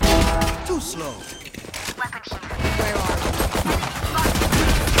Where are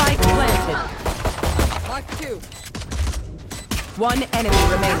Spike planted. you? Mark two. One enemy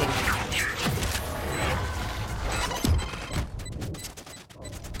remaining.